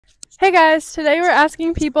Hey guys, today we're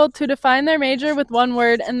asking people to define their major with one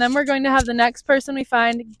word, and then we're going to have the next person we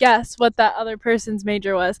find guess what that other person's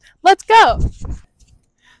major was. Let's go!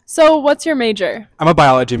 So, what's your major? I'm a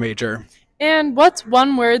biology major. And what's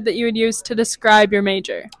one word that you would use to describe your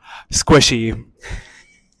major? Squishy.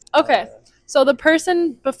 Okay, so the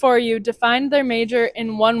person before you defined their major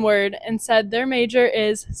in one word and said their major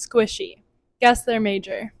is squishy. Guess their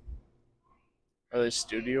major. Are they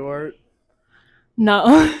studio art?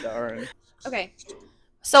 No. Darn. Okay.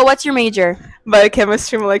 So what's your major?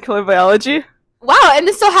 Biochemistry, molecular biology. Wow, and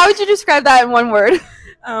so how would you describe that in one word?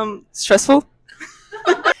 Stressful.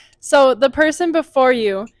 So the person before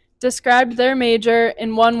you described their major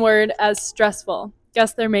in one word as stressful.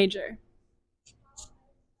 Guess their major.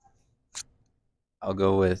 I'll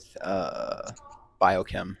go with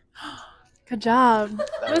biochem. Good job.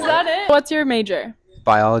 Was that it? What's your major?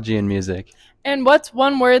 Biology and music. And what's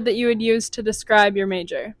one word that you would use to describe your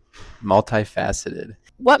major? Multifaceted.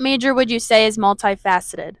 What major would you say is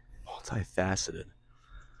multifaceted? Multifaceted.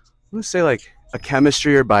 I'm gonna say like a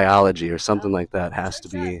chemistry or biology or something like that has to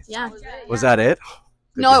be. Yeah. Was that it?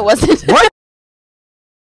 No, it wasn't. What?